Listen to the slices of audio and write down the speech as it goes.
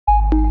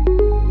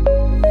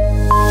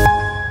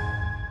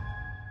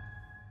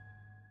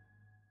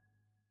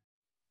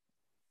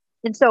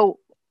And so,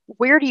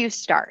 where do you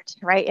start,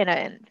 right?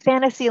 In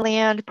fantasy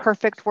land,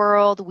 perfect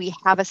world, we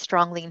have a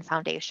strong lean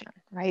foundation,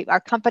 right? Our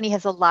company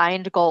has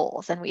aligned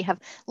goals and we have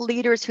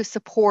leaders who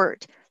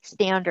support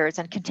standards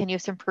and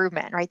continuous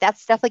improvement, right?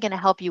 That's definitely going to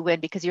help you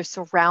win because you're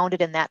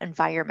surrounded in that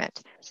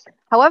environment.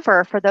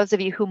 However, for those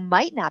of you who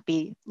might not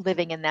be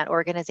living in that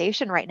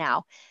organization right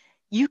now,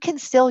 you can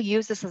still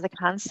use this as a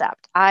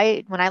concept.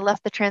 When I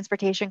left the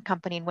transportation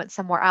company and went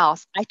somewhere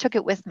else, I took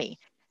it with me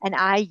and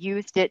I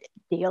used it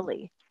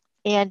daily.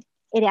 And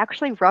it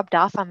actually rubbed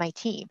off on my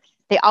team.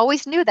 They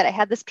always knew that I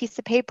had this piece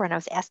of paper and I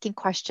was asking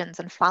questions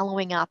and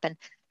following up and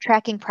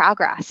tracking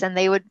progress. And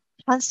they would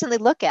constantly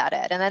look at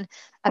it. And then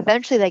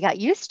eventually they got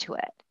used to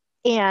it.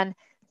 And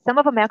some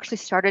of them actually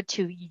started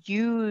to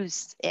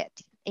use it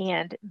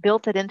and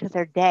built it into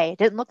their day. It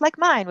didn't look like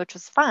mine, which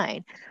was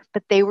fine,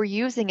 but they were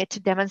using it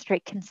to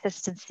demonstrate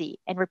consistency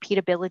and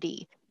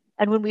repeatability.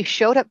 And when we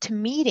showed up to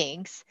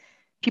meetings,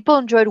 people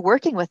enjoyed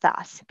working with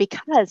us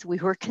because we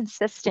were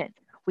consistent.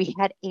 We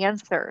had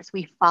answers.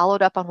 We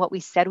followed up on what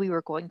we said we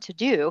were going to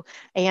do.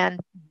 And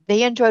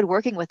they enjoyed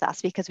working with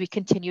us because we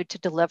continued to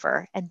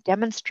deliver and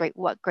demonstrate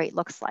what great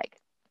looks like.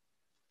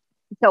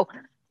 So,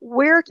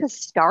 where to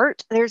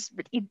start? There's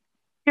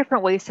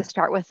different ways to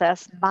start with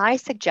this. My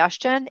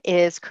suggestion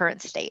is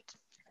current state,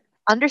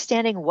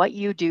 understanding what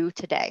you do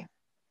today.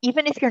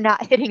 Even if you're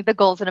not hitting the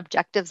goals and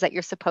objectives that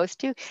you're supposed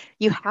to,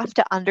 you have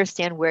to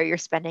understand where you're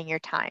spending your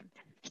time.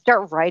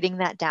 Start writing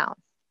that down,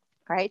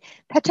 right?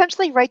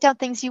 Potentially write down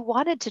things you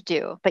wanted to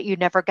do, but you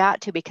never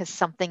got to because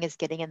something is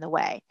getting in the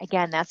way.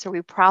 Again, that's where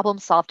we problem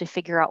solve to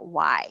figure out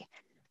why.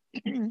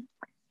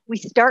 we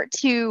start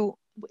to,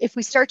 if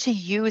we start to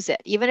use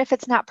it, even if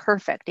it's not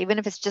perfect, even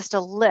if it's just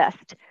a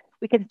list,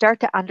 we can start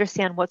to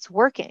understand what's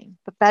working.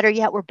 But better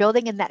yet, we're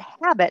building in that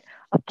habit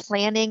of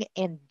planning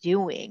and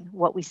doing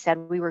what we said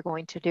we were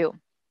going to do.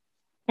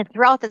 And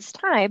throughout this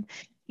time,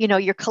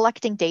 you're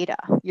collecting data,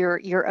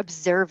 you're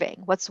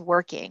observing what's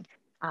working.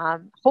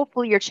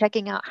 Hopefully you're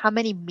checking out how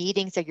many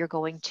meetings that you're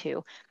going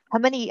to, how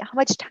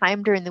much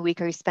time during the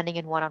week are you spending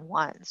in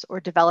one-on-ones or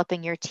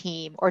developing your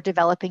team or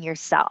developing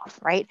yourself,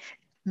 right?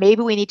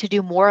 Maybe we need to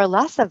do more or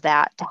less of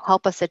that to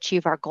help us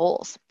achieve our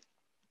goals.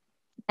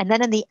 And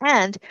then in the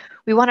end,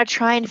 we want to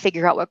try and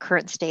figure out what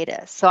current state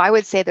is. So I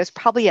would say there's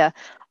probably a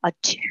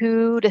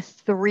 2 to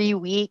 3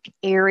 week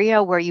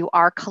area where you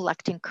are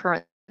collecting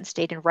current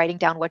state and writing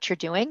down what you're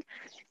doing.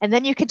 And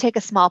then you can take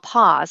a small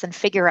pause and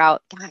figure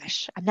out,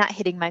 gosh, I'm not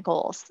hitting my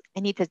goals.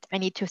 I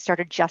need to start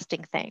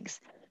adjusting things.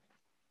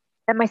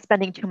 Am I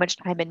spending too much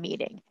time in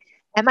meeting?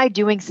 Am I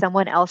doing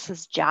someone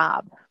else's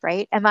job,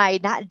 right? Am I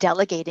not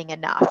delegating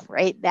enough,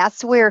 right?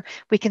 That's where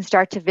we can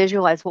start to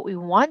visualize what we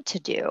want to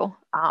do,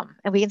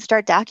 and we can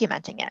start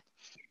documenting it.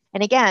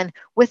 And again,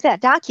 with that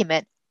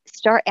document,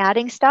 start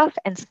adding stuff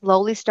and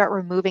slowly start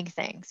removing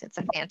things. It's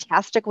a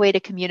fantastic way to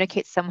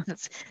communicate someone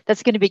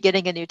that's going to be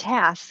getting a new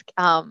task.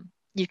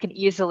 You can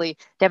easily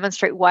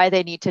demonstrate why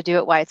they need to do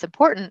it, why it's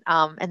important.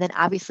 And then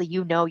obviously,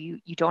 you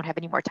don't have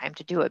any more time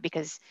to do it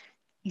because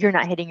you're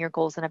not hitting your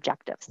goals and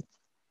objectives.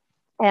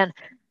 And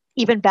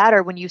even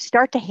better, when you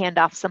start to hand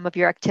off some of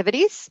your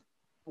activities,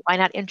 why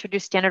not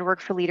introduce standard work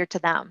for leader to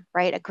them,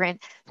 right?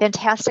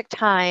 Fantastic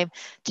time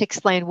to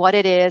explain what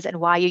it is and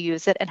why you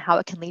use it and how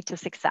it can lead to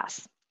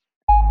success.